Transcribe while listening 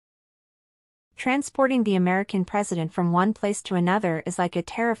Transporting the American president from one place to another is like a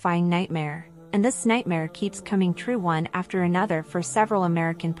terrifying nightmare, and this nightmare keeps coming true one after another for several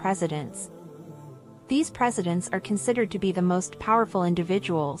American presidents. These presidents are considered to be the most powerful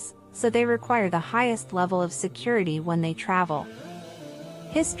individuals, so they require the highest level of security when they travel.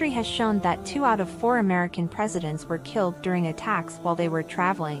 History has shown that 2 out of 4 American presidents were killed during attacks while they were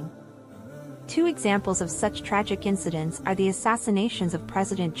traveling. 2 examples of such tragic incidents are the assassinations of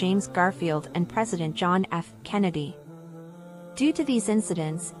President James Garfield and President John F. Kennedy. Due to these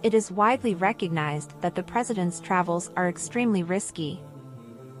incidents, it is widely recognized that the president's travels are extremely risky.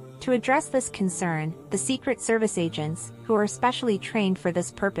 To address this concern, the Secret Service agents, who are specially trained for this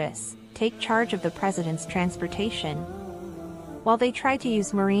purpose, take charge of the president's transportation. While they try to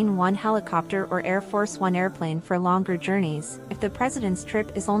use Marine One helicopter or Air Force One airplane for longer journeys, if the president's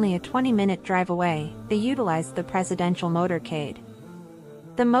trip is only a 20-minute drive away, they utilize the presidential motorcade.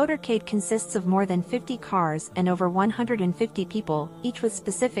 The motorcade consists of more than 50 cars and over 150 people, each with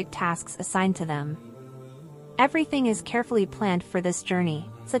specific tasks assigned to them. Everything is carefully planned for this journey,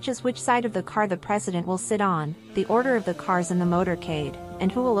 such as which side of the car the president will sit on, the order of the cars in the motorcade,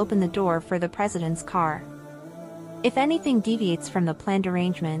 and who will open the door for the president's car. If anything deviates from the planned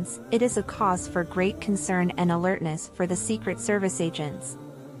arrangements, it is a cause for great concern and alertness for the Secret Service agents.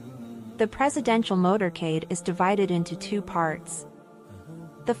 The presidential motorcade is divided into 2 parts.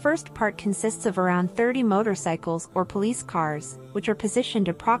 The first part consists of around 30 motorcycles or police cars, which are positioned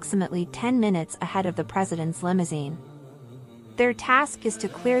approximately 10 minutes ahead of the president's limousine. Their task is to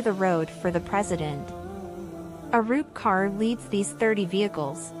clear the road for the president. A route car leads these 30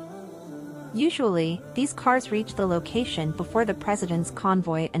 vehicles. Usually, these cars reach the location before the president's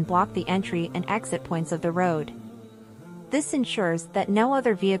convoy and block the entry and exit points of the road. This ensures that no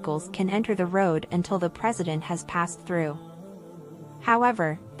other vehicles can enter the road until the president has passed through.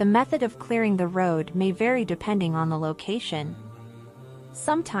 However, the method of clearing the road may vary depending on the location.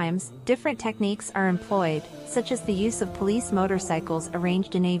 Sometimes, different techniques are employed, such as the use of police motorcycles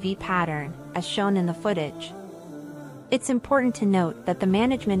arranged in a V pattern, as shown in the footage. It's important to note that the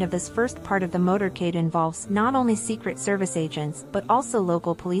management of this first part of the motorcade involves not only Secret Service agents but also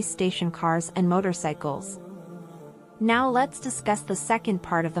local police station cars and motorcycles. Now let's discuss the second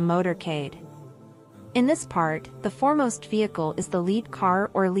part of the motorcade. In this part, the foremost vehicle is the lead car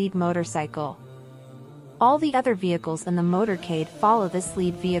or lead motorcycle. All the other vehicles in the motorcade follow this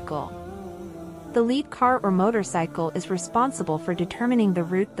lead vehicle. The lead car or motorcycle is responsible for determining the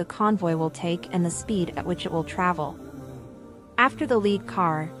route the convoy will take and the speed at which it will travel. After the lead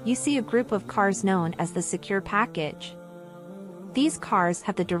car, you see a group of cars known as the secure package. These cars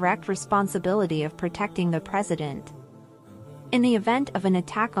have the direct responsibility of protecting the president. In the event of an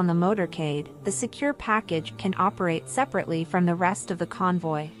attack on the motorcade, the secure package can operate separately from the rest of the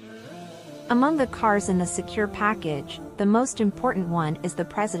convoy. Among the cars in the secure package, the most important one is the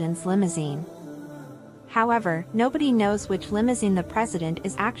president's limousine. However, nobody knows which limousine the president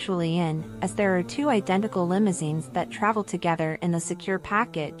is actually in, as there are 2 identical limousines that travel together in the secure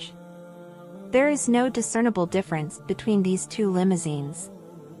package. There is no discernible difference between these 2 limousines.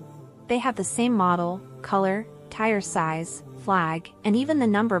 They have the same model, color, tire size, flag, and even the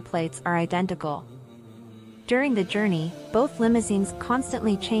number plates are identical. During the journey, both limousines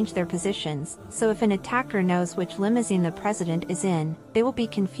constantly change their positions, so if an attacker knows which limousine the president is in, they will be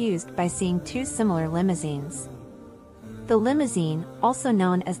confused by seeing 2 similar limousines. The limousine, also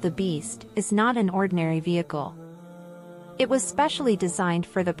known as the Beast, is not an ordinary vehicle. It was specially designed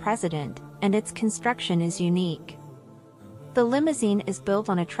for the president, and its construction is unique. The limousine is built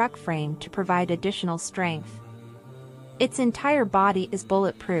on a truck frame to provide additional strength. Its entire body is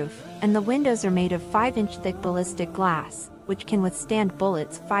bulletproof, and the windows are made of 5-inch thick ballistic glass, which can withstand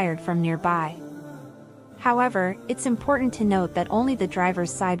bullets fired from nearby. However, it's important to note that only the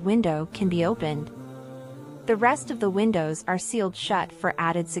driver's side window can be opened. The rest of the windows are sealed shut for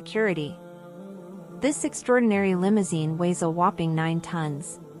added security. This extraordinary limousine weighs a whopping 9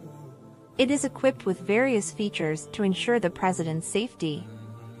 tons. It is equipped with various features to ensure the president's safety.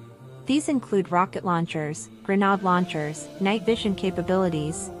 These include rocket launchers, grenade launchers, night vision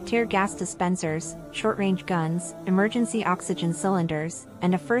capabilities, tear gas dispensers, short-range guns, emergency oxygen cylinders,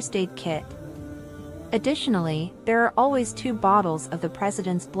 and a first aid kit. Additionally, there are always 2 bottles of the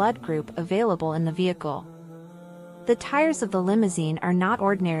president's blood group available in the vehicle. The tires of the limousine are not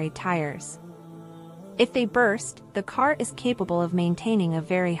ordinary tires. If they burst, the car is capable of maintaining a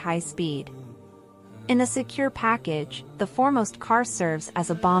very high speed. In the secure package, the foremost car serves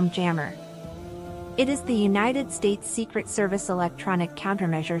as a bomb jammer. It is the United States Secret Service electronic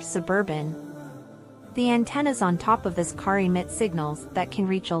countermeasure Suburban. The antennas on top of this car emit signals that can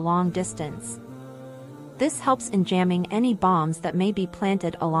reach a long distance. This helps in jamming any bombs that may be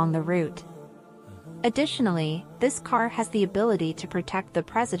planted along the route. Additionally, this car has the ability to protect the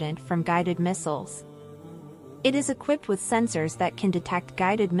president from guided missiles. It is equipped with sensors that can detect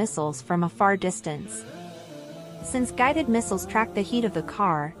guided missiles from a far distance. Since guided missiles track the heat of the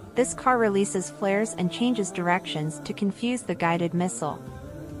car, this car releases flares and changes directions to confuse the guided missile.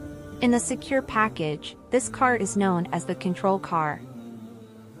 In the secure package, this car is known as the control car.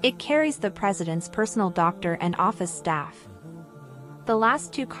 It carries the president's personal doctor and office staff. The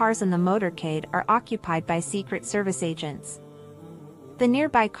last two cars in the motorcade are occupied by Secret Service agents. The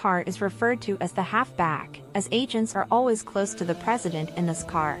nearby car is referred to as the halfback, as agents are always close to the president in this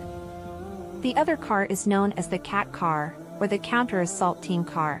car. The other car is known as the cat car, or the counter-assault team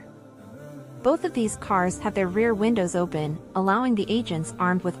car. Both of these cars have their rear windows open, allowing the agents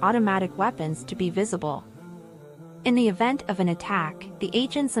armed with automatic weapons to be visible. In the event of an attack, the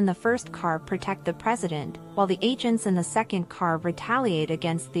agents in the first car protect the president, while the agents in the second car retaliate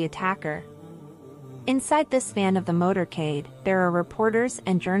against the attacker. Inside this van of the motorcade, there are reporters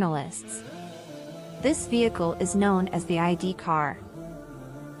and journalists. This vehicle is known as the ID car.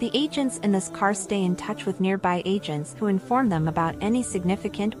 The agents in this car stay in touch with nearby agents who inform them about any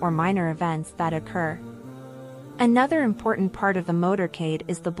significant or minor events that occur. Another important part of the motorcade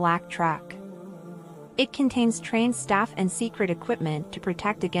is the black truck. It contains trained staff and secret equipment to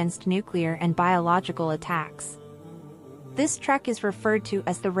protect against nuclear and biological attacks. This truck is referred to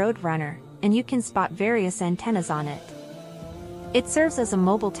as the Roadrunner, and you can spot various antennas on it. It serves as a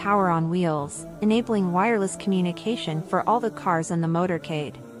mobile tower on wheels, enabling wireless communication for all the cars in the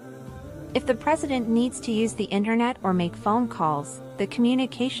motorcade. If the president needs to use the internet or make phone calls, the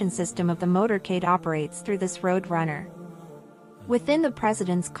communication system of the motorcade operates through this Roadrunner. Within the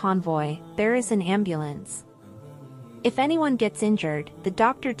president's convoy, there is an ambulance. If anyone gets injured, the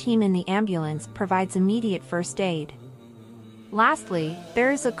doctor team in the ambulance provides immediate first aid. Lastly,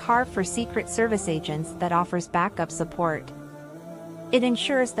 there is a car for Secret Service agents that offers backup support. It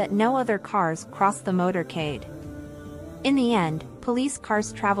ensures that no other cars cross the motorcade. In the end, police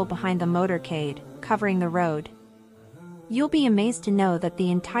cars travel behind the motorcade, covering the road. You'll be amazed to know that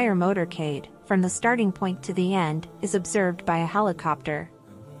the entire motorcade, from the starting point to the end, is observed by a helicopter.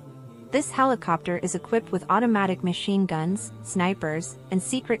 This helicopter is equipped with automatic machine guns, snipers, and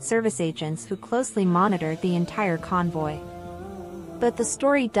Secret Service agents who closely monitor the entire convoy. But the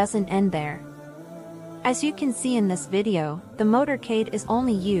story doesn't end there. As you can see in this video, the motorcade is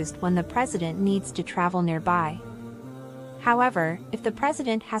only used when the president needs to travel nearby. However, if the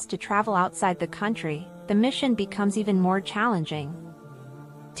president has to travel outside the country, the mission becomes even more challenging.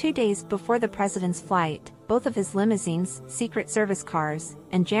 2 days before the president's flight, both of his limousines, Secret Service cars,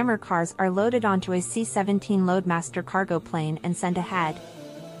 and jammer cars are loaded onto a C-17 Loadmaster cargo plane and sent ahead.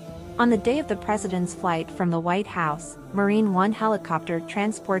 On the day of the president's flight from the White House, Marine One helicopter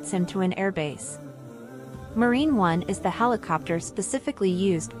transports him to an airbase. Marine One is the helicopter specifically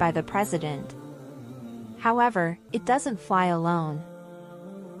used by the president. However, it doesn't fly alone.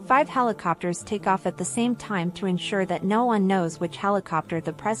 5 helicopters take off at the same time to ensure that no one knows which helicopter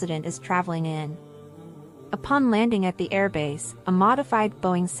the president is traveling in. Upon landing at the airbase, a modified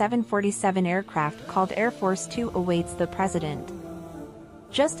Boeing 747 aircraft called Air Force Two awaits the president.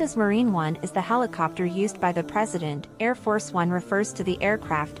 Just as Marine One is the helicopter used by the president, Air Force One refers to the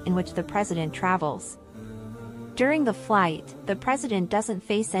aircraft in which the president travels. During the flight, the president doesn't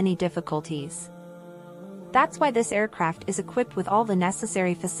face any difficulties. That's why this aircraft is equipped with all the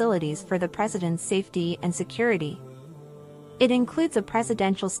necessary facilities for the president's safety and security. It includes a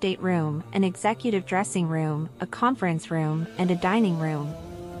presidential stateroom, an executive dressing room, a conference room, and a dining room.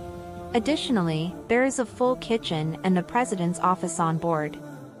 Additionally, there is a full kitchen and the president's office on board.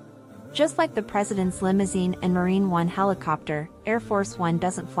 Just like the president's limousine and Marine One helicopter, Air Force One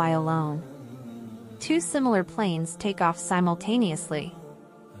doesn't fly alone. 2 similar planes take off simultaneously.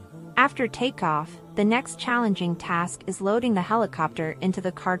 After takeoff, the next challenging task is loading the helicopter into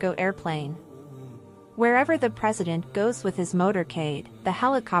the cargo airplane. Wherever the president goes with his motorcade, the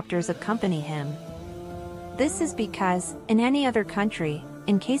helicopters accompany him. This is because, in any other country,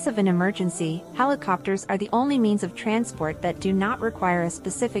 in case of an emergency, helicopters are the only means of transport that do not require a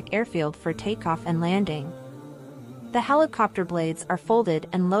specific airfield for takeoff and landing. The helicopter blades are folded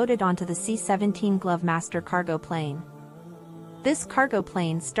and loaded onto the C-17 Glovemaster cargo plane. This cargo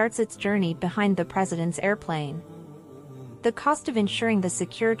plane starts its journey behind the president's airplane. The cost of ensuring the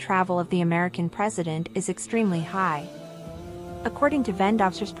secure travel of the American president is extremely high. According to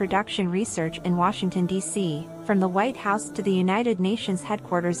Vendoffer's production research in Washington, D.C., from the White House to the United Nations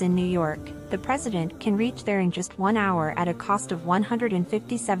headquarters in New York, the president can reach there in just 1 hour at a cost of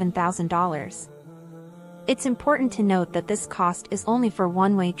 $157,000. It's important to note that this cost is only for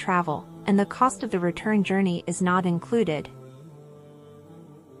one-way travel, and the cost of the return journey is not included.